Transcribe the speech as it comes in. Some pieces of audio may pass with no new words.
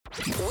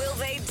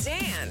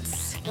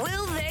dance?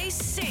 Will they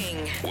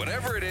sing?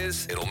 Whatever it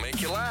is, it'll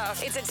make you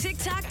laugh. It's a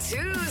TikTok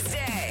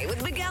Tuesday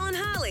with Miguel and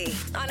Holly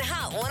on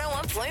Hot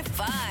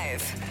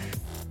 101.5.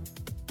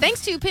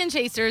 Thanks to Pin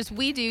Chasers,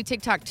 we do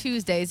TikTok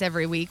Tuesdays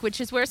every week,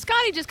 which is where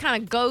Scotty just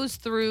kind of goes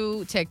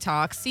through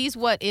TikTok, sees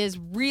what is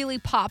really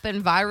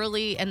popping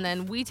virally, and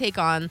then we take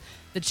on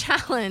the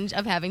challenge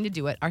of having to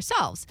do it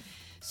ourselves.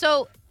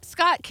 So,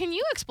 Scott, can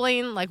you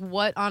explain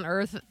what on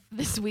earth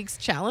this week's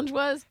challenge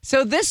was?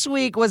 So this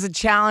week was a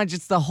challenge.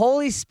 It's the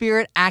Holy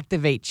Spirit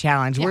Activate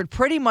Challenge, Yeah. where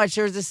pretty much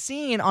there's a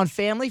scene on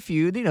Family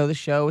Feud, the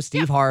show with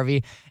Steve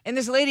Harvey, and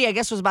this lady, I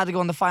guess, was about to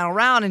go in the final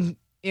round, and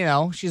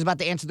she's about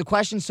to answer the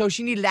question, so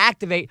she needed to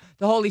activate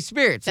the Holy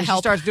Spirit. So she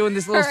starts doing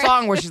this little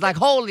song where she's like,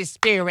 Holy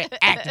Spirit,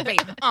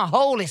 activate.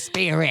 Holy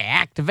Spirit,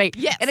 activate.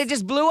 Yes. And it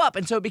just blew up.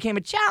 And so it became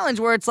a challenge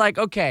where it's like,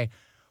 okay,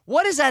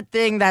 what is that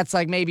thing that's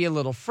maybe a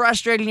little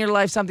frustrating in your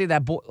life, something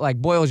that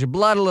boils your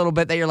blood a little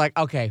bit, that you're like,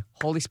 okay,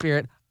 Holy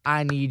Spirit,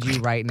 I need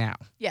you right now.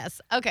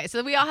 Yes. Okay,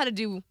 so we all had to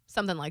do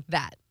something like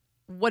that.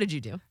 What did you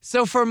do?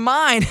 So for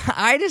mine,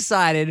 I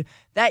decided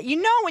that,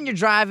 when you're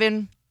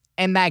driving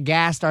and that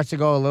gas starts to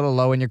go a little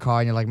low in your car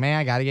and you're like, man,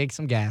 I got to get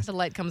some gas. The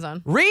light comes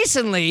on.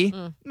 Recently,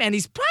 man,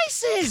 these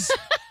prices.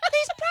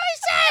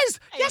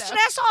 Yesterday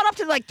I saw it up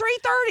to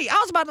 $3.30. I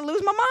was about to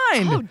lose my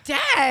mind. Oh,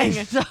 dang.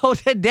 So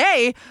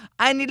today,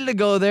 I needed to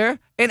go there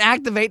and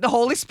activate the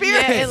Holy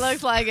Spirit. Yeah, it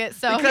looks like it.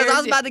 So because I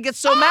was about to get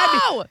so mad.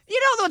 Oh!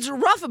 What's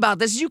rough about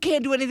this is you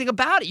can't do anything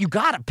about it. You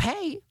got to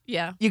pay.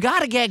 Yeah. You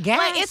got to get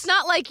gas. It's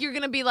not like you're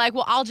going to be like,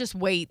 well, I'll just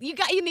wait. You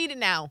need it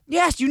now.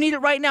 Yes, you need it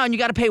right now, and you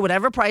got to pay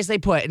whatever price they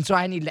put. And so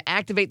I need to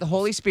activate the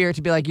Holy Spirit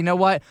to be like, you know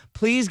what?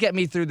 Please get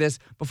me through this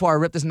before I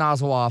rip this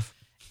nozzle off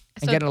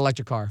and get an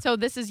electric car. So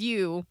this is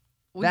you.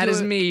 That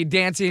is me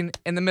dancing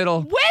in the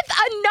middle With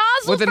a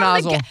nozzle. with a from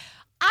nozzle.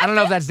 I don't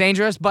know if that's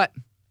dangerous, but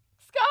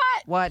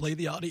Scott. what? Play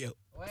the audio.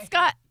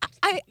 Scott,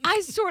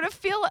 I sort of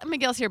feel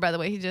Miguel's here, by the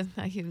way.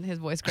 His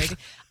voice crazy.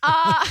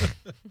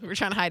 We're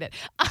trying to hide it.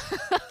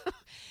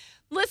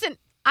 Listen,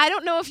 I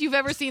don't know if you've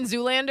ever seen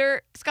Zoolander,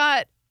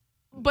 Scott,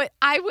 but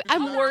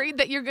I'm worried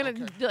that you're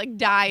gonna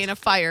die in a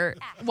fire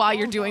while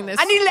you're doing this.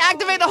 I need to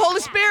activate the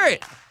Holy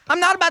Spirit. I'm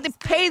not about to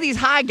pay these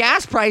high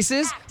gas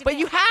prices, but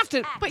you have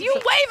to. But you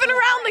waving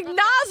around the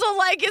nozzle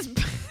like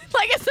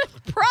it's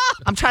a prop.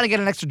 I'm trying to get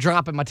an extra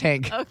drop in my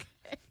tank. Okay.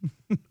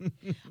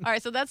 All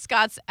right, so that's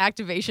Scott's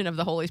activation of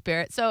the Holy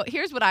Spirit. So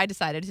here's what I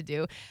decided to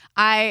do.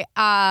 I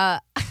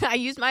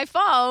used my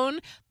phone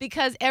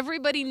because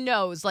everybody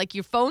knows,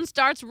 your phone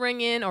starts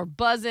ringing or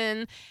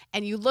buzzing,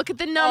 and you look at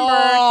the number,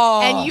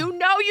 and you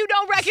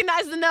don't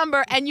recognize the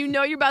number, and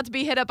you're about to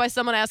be hit up by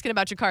someone asking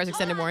about your car's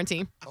extended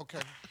warranty. Okay.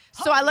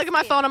 So I look at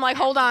my phone, I'm like,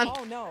 hold on.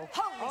 Oh, no.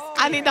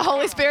 I need the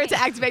Holy Spirit to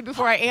activate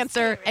before I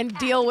answer and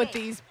deal with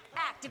these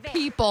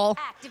people.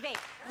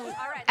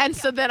 And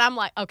so then I'm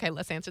like, okay,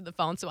 let's answer the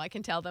phone so I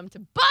can tell them to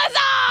buzz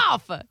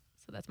off. So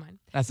that's mine.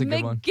 That's a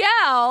good one.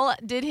 Miguel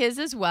did his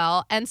as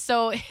well. And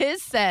so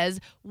his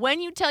says,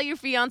 when you tell your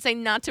fiance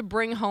not to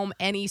bring home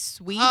any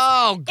sweets,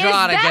 Oh,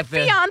 God, I get is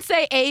this. that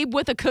fiance Abe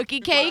with a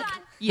cookie cake?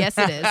 Yes,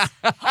 it is.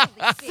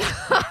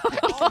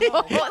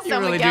 You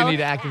really do need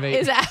to activate.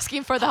 Is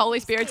asking for the Holy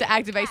Spirit to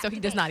activate so he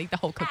does not eat the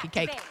whole cookie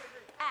cake.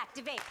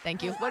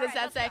 Thank you. What does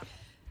that say?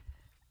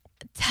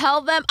 Tell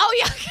them. Oh,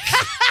 yeah.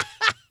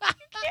 I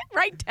can't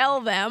write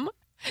tell them.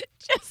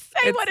 Just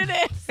say what it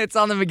is. It's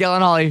on the Miguel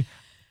and Holly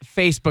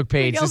Facebook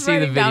page Miguel's to see the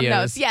writing down videos.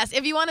 notes. Yes,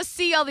 if you want to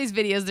see all these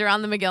videos, they're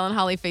on the Miguel and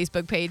Holly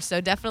Facebook page. So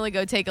definitely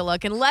go take a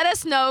look and let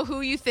us know who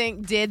you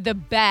think did the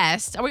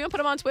best. Are we going to put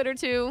them on Twitter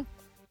too?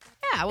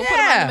 Yeah, we'll put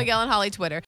them on the Miguel and Holly Twitter.